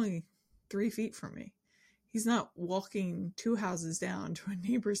he's only 3 feet from me. He's not walking 2 houses down to a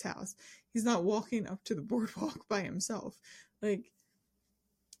neighbor's house. He's not walking up to the boardwalk by himself. Like,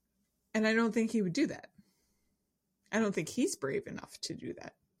 and I don't think he would do that. I don't think he's brave enough to do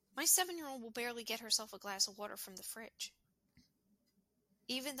that. My 7-year-old will barely get herself a glass of water from the fridge.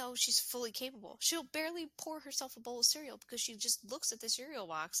 Even though she's fully capable. She'll barely pour herself a bowl of cereal because she just looks at the cereal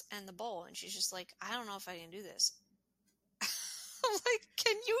box and the bowl, and she's just like, I don't know if I can do this. I'm like,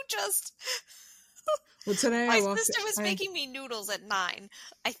 can you just... Well, today My sister was making me noodles at 9.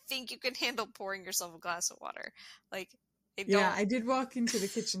 I think you can handle pouring yourself a glass of water. Like, yeah, I did walk into the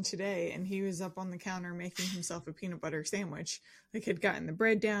kitchen today, and he was up on the counter making himself a peanut butter sandwich. Like, had gotten the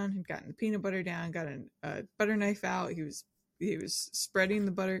bread down, had gotten the peanut butter down, got a butter knife out. He was spreading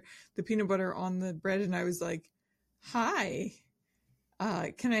the peanut butter on the bread, and I was like, "Hi,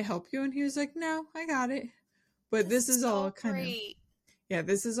 can I help you?" And he was like, "No, I got it." But this is all kind of. Yeah,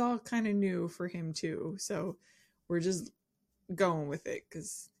 this is all kind of new for him too. So we're just going with it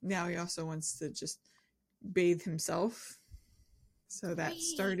because now he also wants to just bathe himself. So that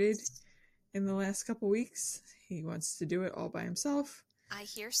started in the last couple weeks. He wants to do it all by himself. I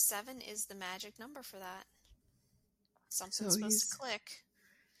hear 7 is the magic number for that. Something's supposed to click.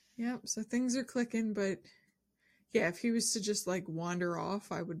 Yep, so things are clicking, but yeah, if he was to just like wander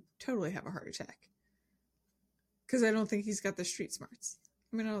off, I would totally have a heart attack. Because I don't think he's got the street smarts.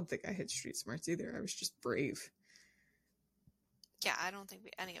 I mean, I don't think I had street smarts either. I was just brave. Yeah, I don't think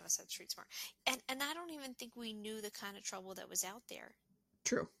any of us had street smart. And I don't even think we knew the kind of trouble that was out there.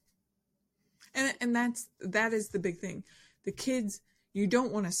 True. And that is the big thing. The kids, you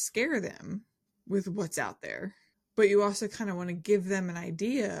don't want to scare them with what's out there, but you also kind of want to give them an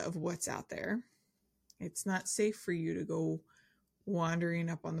idea of what's out there. It's not safe for you to go wandering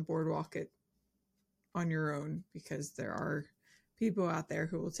up on the boardwalk on your own because there are people out there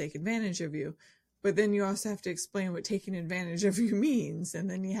who will take advantage of you. But then you also have to explain what taking advantage of you means. And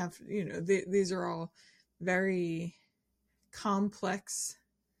then you have, these are all very complex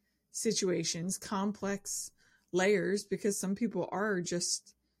situations, complex layers, because some people are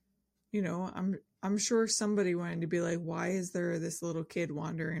just, I'm sure somebody wanted to be like, why is there this little kid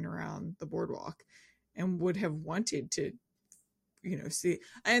wandering around the boardwalk, and would have wanted to, see.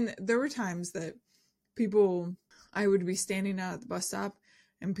 And there were times that I would be standing out at the bus stop,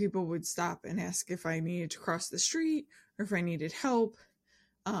 and people would stop and ask if I needed to cross the street or if I needed help.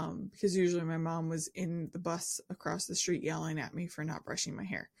 Because usually my mom was in the bus across the street yelling at me for not brushing my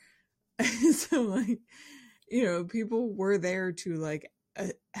hair. So like, people were there to like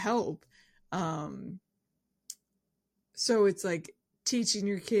help. So it's like teaching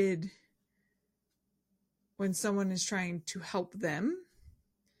your kid when someone is trying to help them,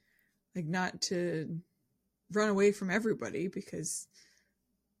 like not to run away from everybody, because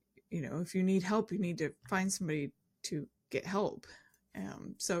if you need help, you need to find somebody to get help.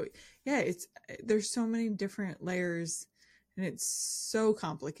 So yeah, there's so many different layers, and it's so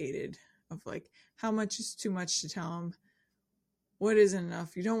complicated of like how much is too much to tell them, what isn't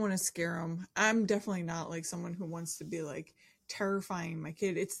enough. You don't want to scare them. I'm definitely not like someone who wants to be like terrifying my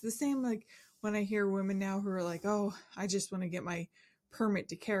kid. It's the same like when I hear women now who are like, oh, I just want to get my permit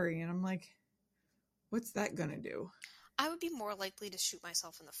to carry, and I'm like, what's that gonna do? I would be more likely to shoot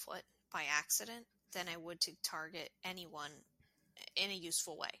myself in the foot by accident than I would to target anyone in a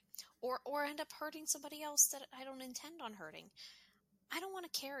useful way, or end up hurting somebody else that I don't intend on hurting. I don't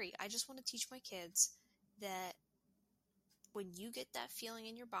want to carry. I just want to teach my kids that when you get that feeling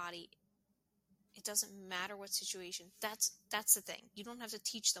in your body, it doesn't matter what situation. That's the thing. You don't have to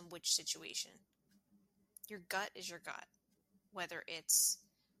teach them which situation. Your gut is your gut. Whether it's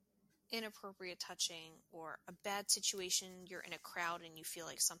inappropriate touching or a bad situation, you're in a crowd and you feel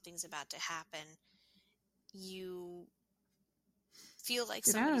like something's about to happen. You feel like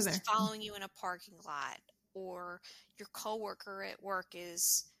somebody's following you in a parking lot, or your coworker at work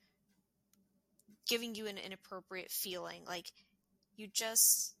is giving you an inappropriate feeling. Like,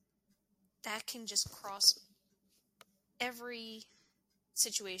 that can just cross every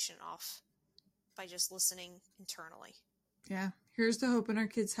situation off by just listening internally. Yeah. Here's the hope, and our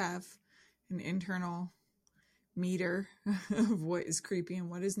kids have an internal meter of what is creepy and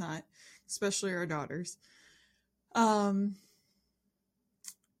what is not, especially our daughters.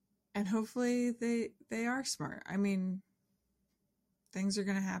 And hopefully they are smart. I mean, things are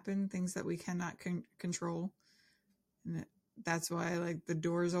going to happen, things that we cannot control. And that's why, like, the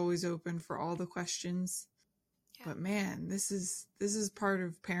door is always open for all the questions. Yeah. But man, this is part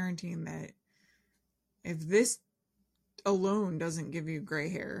of parenting, that if this alone doesn't give you gray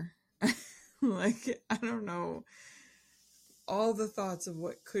hair, like, I don't know, all the thoughts of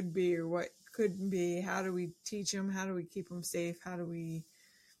what could be or what couldn't be. How do we teach them? How do we keep them safe? How do we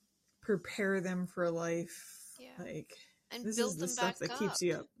prepare them for life? Yeah. Like, and this build is the them stuff back that keeps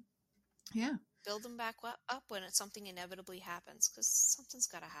you up. Yeah. Build them back up when something inevitably happens, because something's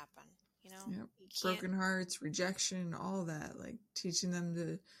got to happen, you know? Yep. You can't... Broken hearts, rejection, all that. Like, teaching them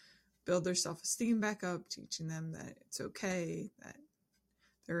to build their self-esteem back up, teaching them that it's okay, that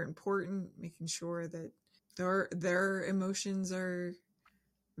they're important, making sure that their emotions are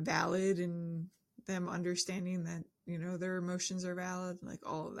valid, and them understanding that, you know, their emotions are valid, like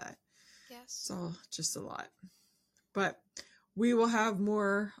all of that. Yes. It's all just a lot. But we will have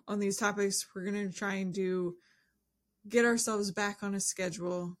more on these topics. We're going to try and get ourselves back on a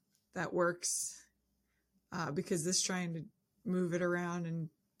schedule that works, because this trying to move it around and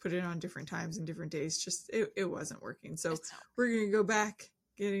put it on different times and different days, just it wasn't working. So we're going to go back,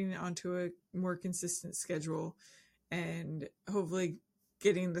 getting onto a more consistent schedule, and hopefully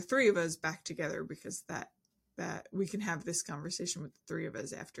getting the three of us back together, because that we can have this conversation with the three of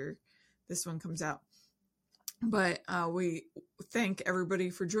us after this one comes out. But we thank everybody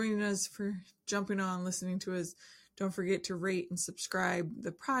for joining us, for jumping on, listening to us. Don't forget to rate and subscribe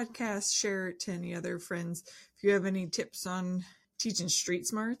the podcast, share it to any other friends. If you have any tips on teaching street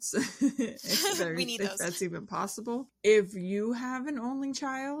smarts, we need if those. That's even possible. If you have an only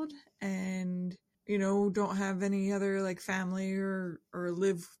child and, you know, don't have any other like family or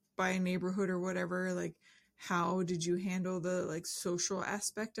live by a neighborhood or whatever, like, how did you handle the like social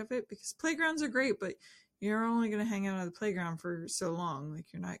aspect of it? Because playgrounds are great, but you're only going to hang out at the playground for so long. Like,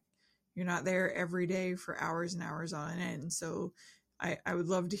 you're not there every day for hours and hours on end. So I would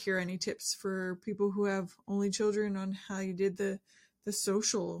love to hear any tips for people who have only children on how you did the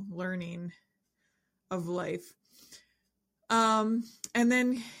social learning of life. And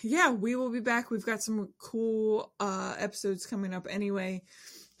then, yeah, we will be back. We've got some cool episodes coming up anyway.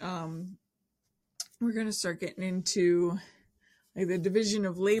 We're going to start getting into like the division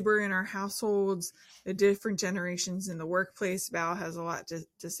of labor in our households, the different generations in the workplace. Val has a lot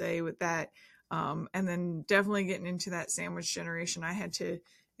to say with that. And then definitely getting into that sandwich generation. I had to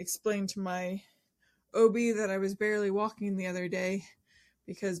explain to my OB that I was barely walking the other day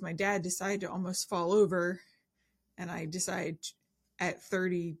because my dad decided to almost fall over. And I decided at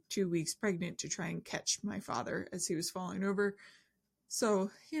 32 weeks pregnant to try and catch my father as he was falling over. So,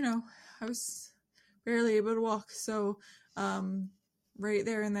 you know, I was barely able to walk. So, right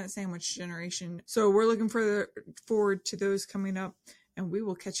there in that sandwich generation. So we're looking forward to those coming up, and we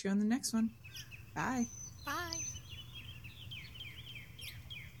will catch you on the next one. Bye. Bye.